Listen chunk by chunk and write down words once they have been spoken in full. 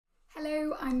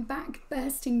I'm back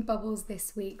bursting bubbles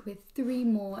this week with 3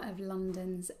 more of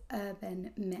London's urban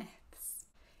myths.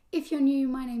 If you're new,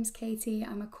 my name's Katie.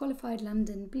 I'm a qualified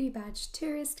London Blue Badge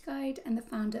tourist guide and the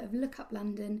founder of Look Up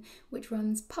London, which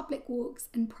runs public walks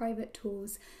and private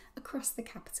tours across the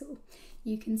capital.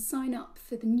 You can sign up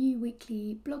for the new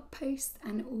weekly blog post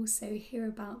and also hear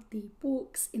about the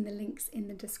walks in the links in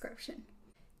the description.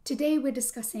 Today we're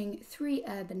discussing 3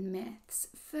 urban myths.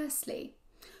 Firstly,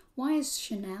 why is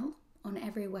Chanel on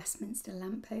every Westminster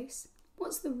lamppost?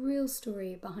 What's the real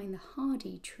story behind the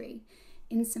Hardy tree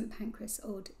in St Pancras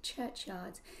Old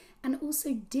Churchyard? And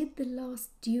also, did the last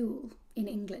duel in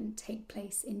England take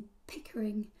place in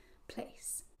Pickering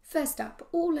Place? First up,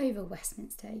 all over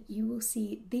Westminster you will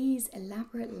see these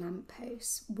elaborate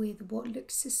lampposts with what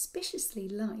looks suspiciously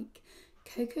like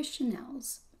Coco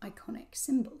Chanel's iconic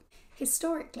symbol.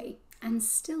 Historically, and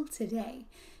still today,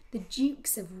 the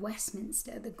Dukes of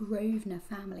Westminster, the Grosvenor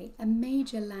family, are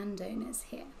major landowners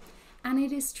here. And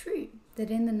it is true that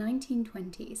in the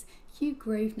 1920s, Hugh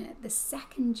Grosvenor, the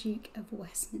second Duke of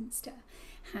Westminster,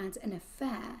 had an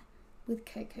affair with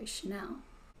Coco Chanel.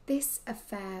 This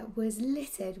affair was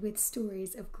littered with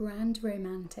stories of grand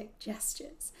romantic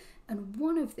gestures, and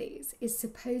one of these is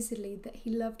supposedly that he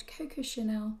loved Coco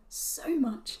Chanel so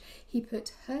much he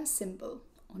put her symbol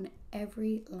on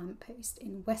every lamppost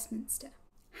in Westminster.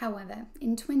 However,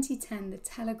 in 2010, The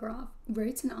Telegraph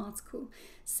wrote an article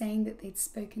saying that they'd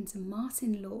spoken to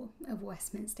Martin Law of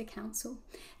Westminster Council,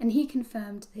 and he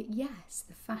confirmed that yes,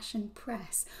 the fashion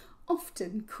press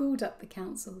often called up the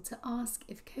council to ask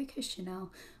if Coco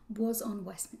Chanel was on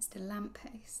Westminster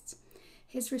lampposts.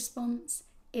 His response,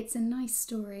 "It's a nice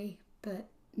story, but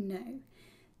no.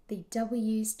 The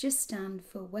W's just stand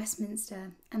for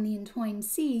Westminster, and the entwined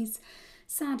C's,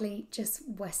 sadly, just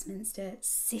Westminster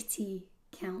City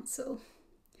Council."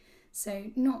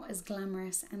 So not as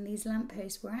glamorous, and these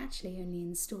lampposts were actually only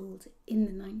installed in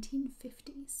the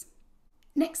 1950s.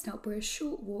 Next up, we're a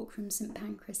short walk from St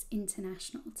Pancras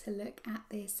International to look at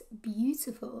this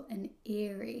beautiful and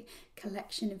eerie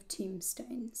collection of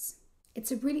tombstones.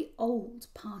 It's a really old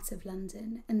part of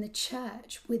London, and the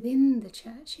church within the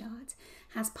churchyard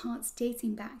has parts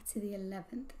dating back to the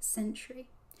 11th century.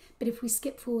 But if we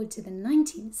skip forward to the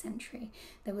 19th century,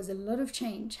 there was a lot of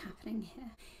change happening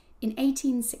here. In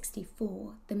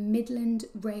 1864, the Midland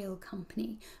Rail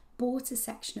Company bought a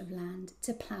section of land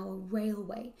to plough a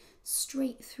railway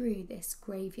straight through this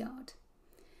graveyard.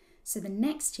 So the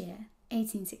next year,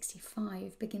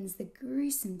 1865, begins the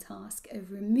gruesome task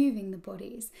of removing the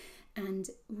bodies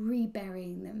and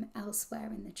reburying them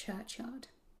elsewhere in the churchyard.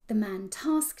 The man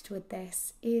tasked with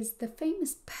this is the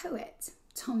famous poet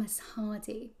Thomas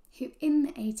Hardy, who in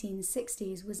the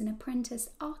 1860s was an apprentice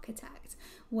architect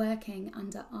working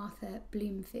under Arthur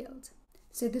Bloomfield.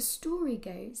 So the story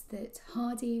goes that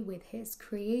Hardy, with his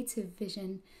creative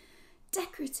vision,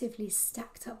 decoratively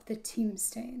stacked up the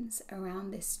tombstones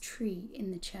around this tree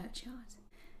in the churchyard.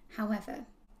 However,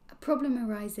 a problem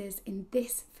arises in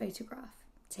this photograph,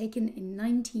 taken in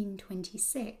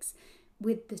 1926,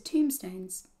 with the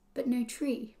tombstones but no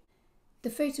tree. The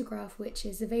photograph, which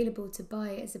is available to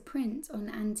buy as a print on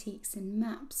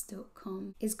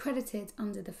antiquesandmaps.com, is credited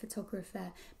under the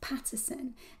photographer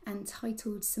Patterson and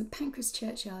titled St Pancras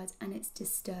Churchyard and its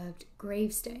Disturbed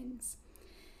Gravestones.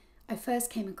 I first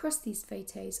came across these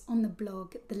photos on the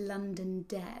blog The London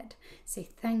Dead, so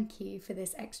thank you for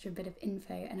this extra bit of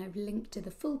info, and I've linked to the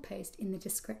full post in the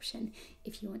description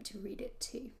if you want to read it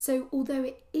too. So although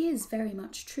it is very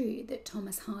much true that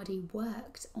Thomas Hardy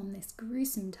worked on this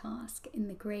gruesome task in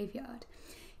the graveyard,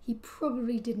 he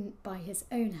probably didn't by his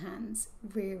own hands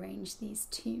rearrange these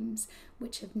tombs,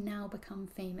 which have now become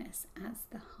famous as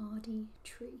the Hardy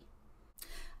tree.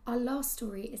 Our last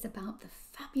story is about the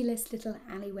fabulous little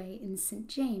alleyway in St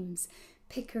James,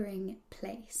 Pickering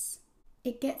Place.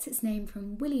 It gets its name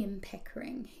from William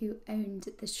Pickering, who owned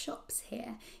the shops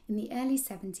here in the early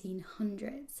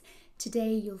 1700s.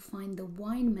 Today you'll find the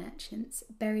wine merchants,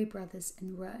 Berry Brothers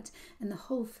and Rudd, and the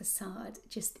whole facade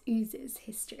just oozes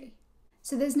history.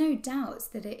 So there's no doubt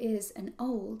that it is an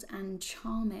old and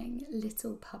charming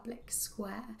little public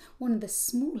square, one of the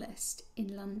smallest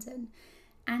in London,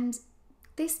 and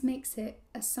this makes it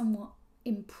a somewhat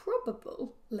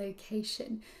improbable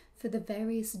location for the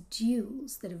various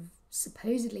duels that have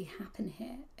supposedly happened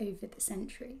here over the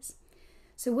centuries.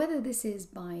 So whether this is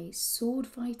by sword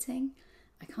fighting,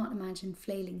 I can't imagine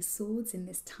flailing swords in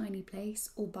this tiny place,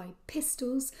 or by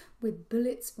pistols with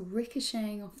bullets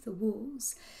ricocheting off the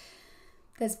walls,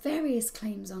 there's various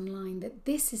claims online that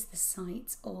this is the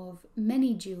site of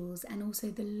many duels and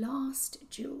also the last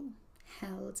duel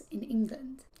held in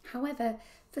England. However,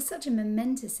 For such a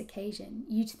momentous occasion,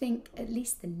 you'd think at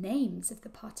least the names of the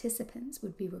participants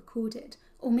would be recorded,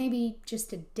 or maybe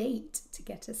just a date to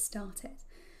get us started.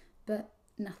 But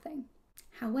nothing.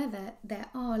 However, there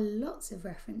are lots of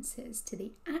references to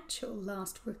the actual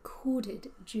last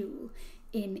recorded duel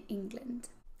in England.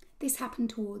 This happened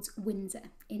towards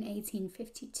Windsor in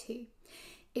 1852.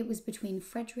 It was between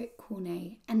Frederick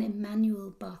Cornet and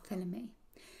Emmanuel Barthélemy.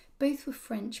 Both were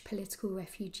French political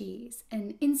refugees,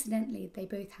 and incidentally they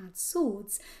both had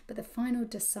swords, but the final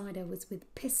decider was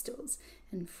with pistols,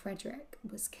 and Frederick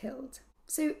was killed.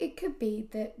 So it could be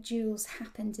that duels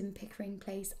happened in Pickering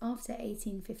Place after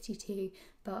 1852,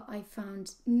 but I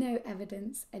found no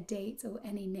evidence, a date or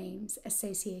any names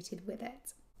associated with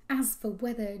it. As for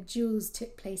whether duels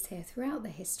took place here throughout the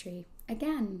history,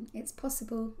 again, it's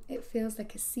possible. It feels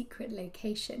like a secret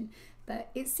location,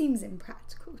 but it seems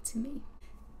impractical to me.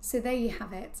 So there you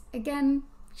have it. Again,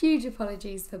 huge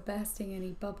apologies for bursting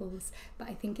any bubbles, but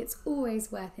I think it's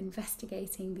always worth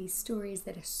investigating these stories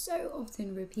that are so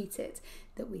often repeated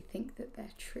that we think that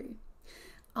they're true.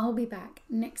 I'll be back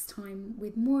next time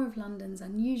with more of London's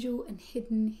unusual and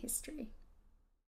hidden history.